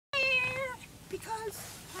because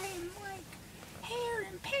I am like hair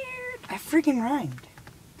impaired. I freaking rhymed.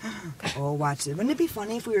 Oh, watch it. Wouldn't it be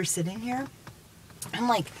funny if we were sitting here and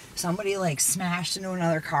like somebody like smashed into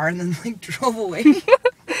another car and then like drove away?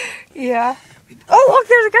 Yeah. Oh, look,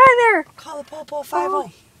 there's a guy there. Call the Popo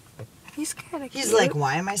 50. He's kind of cute. He's like,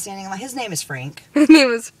 why am I standing on? His name is Frank. His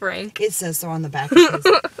name is Frank. It says so on the back of his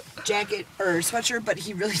jacket or sweatshirt, but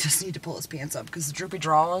he really does need to pull his pants up because the droopy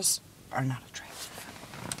draws are not attractive.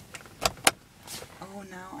 Oh,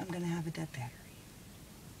 now I'm gonna have a dead battery.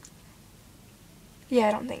 Yeah,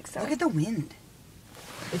 I don't think so. Look at the wind.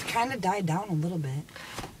 It kind of died down a little bit.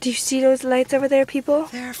 Do you see those lights over there, people?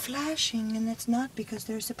 They're flashing, and it's not because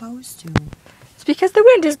they're supposed to. It's because the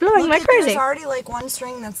wind is blowing Look, like crazy. There's already like one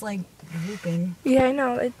string that's like looping. Yeah, I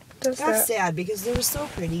know. It does That's that. sad because they were so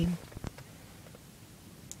pretty.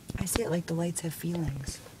 I see it like the lights have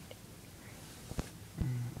feelings.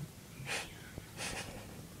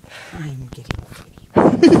 I'm getting pretty.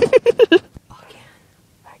 Again.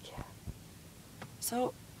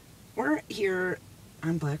 So, we're here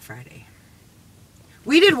on Black Friday.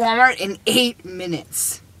 We did Walmart in 8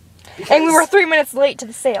 minutes. And we were 3 minutes late to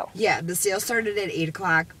the sale. Yeah, the sale started at 8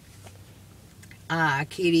 o'clock.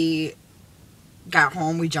 Katie got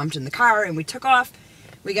home. We jumped in the car and we took off.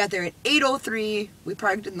 We got there at 8:03. We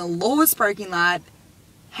parked in the lowest parking lot.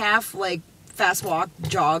 Half, like, fast walk,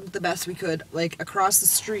 jogged the best we could, like, across the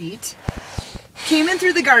street. Came in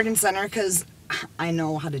through the garden center because I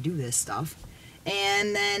know how to do this stuff.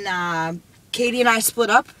 And then Katie and I split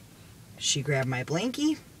up. She grabbed my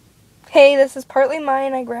blankie. Hey, this is partly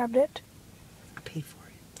mine. I grabbed it. I paid for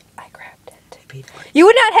it. I grabbed it. I paid for it. You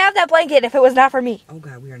would not have that blanket if it was not for me. Oh,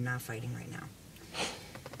 God, we are not fighting right now.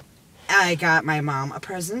 I got my mom a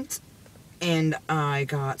present, and I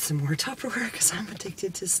got some more Tupperware because I'm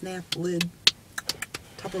addicted to snap lid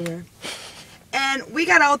Tupperware. And we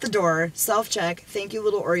got out the door, self-check. Thank you,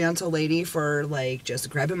 little Oriental lady, for, like, just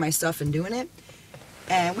grabbing my stuff and doing it.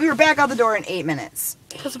 And we were back out the door in 8 minutes.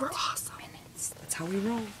 Because we're awesome. That's how we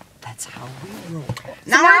roll. That's how we roll.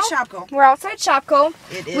 Now we're at Shopko. We're outside Shopko.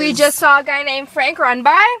 It is. We just saw a guy named Frank run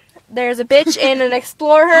by. There's a bitch in an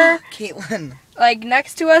Explorer, Caitlin. like,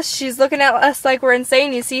 next to us. She's looking at us like we're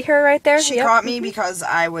insane. You see her right there? She Yep. caught me because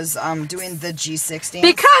I was doing the G6 dance.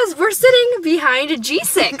 Because we're sitting behind a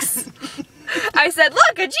G6. I said,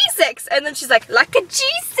 look, a G6. And then she's like a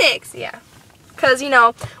G6. Yeah. Because, you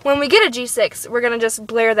know, when we get a G6, we're going to just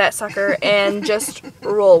blare that sucker and just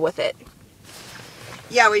roll with it.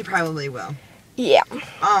 Yeah, we probably will. Yeah.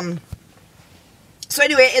 So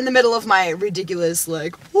anyway, in the middle of my ridiculous,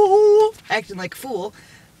 like, whoa, acting like a fool,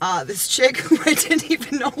 this chick who I didn't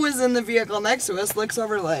even know was in the vehicle next to us looks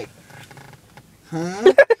over like,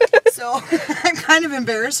 huh? So I'm kind of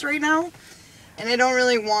embarrassed right now. And I don't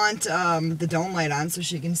really want the dome light on so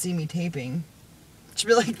she can see me taping. She'll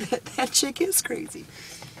be like, that chick is crazy.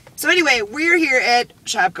 So anyway, we're here at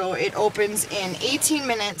Shopko. It opens in 18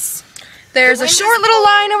 minutes. There's a short little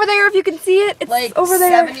line over there if you can see it. It's like over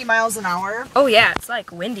there. 70 miles an hour. Oh yeah, it's like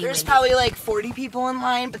windy. There's probably like 40 people in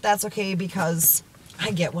line, but that's okay because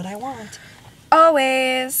I get what I want.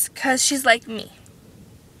 Always, because she's like me.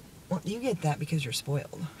 Well, you get that because you're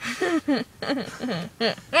spoiled. I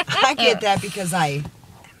get that because I am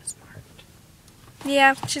smart.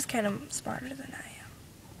 Yeah, she's kind of smarter than I am.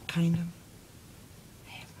 Kind of.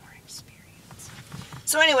 I have more experience.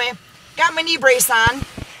 So anyway, got my knee brace on.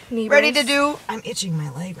 Ready to do, I'm itching my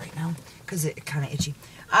leg right now because it's kind of itchy.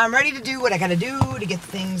 I'm ready to do what I got to do to get the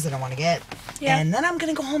things that I want to get. Yeah. And then I'm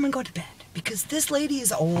going to go home and go to bed because this lady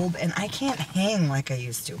is old and I can't hang like I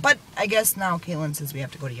used to. But I guess now Caitlin says we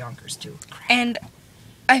have to go to Yonkers too. And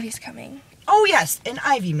Ivy's coming. Oh yes, and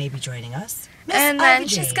Ivy may be joining us. Miss and then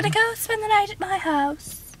she's going to go spend the night at my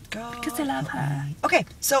house. Go. Because I love her. Okay,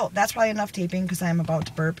 so that's probably enough taping because I'm about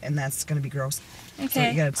to burp and that's going to be gross. Okay. So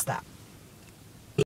you got to stop.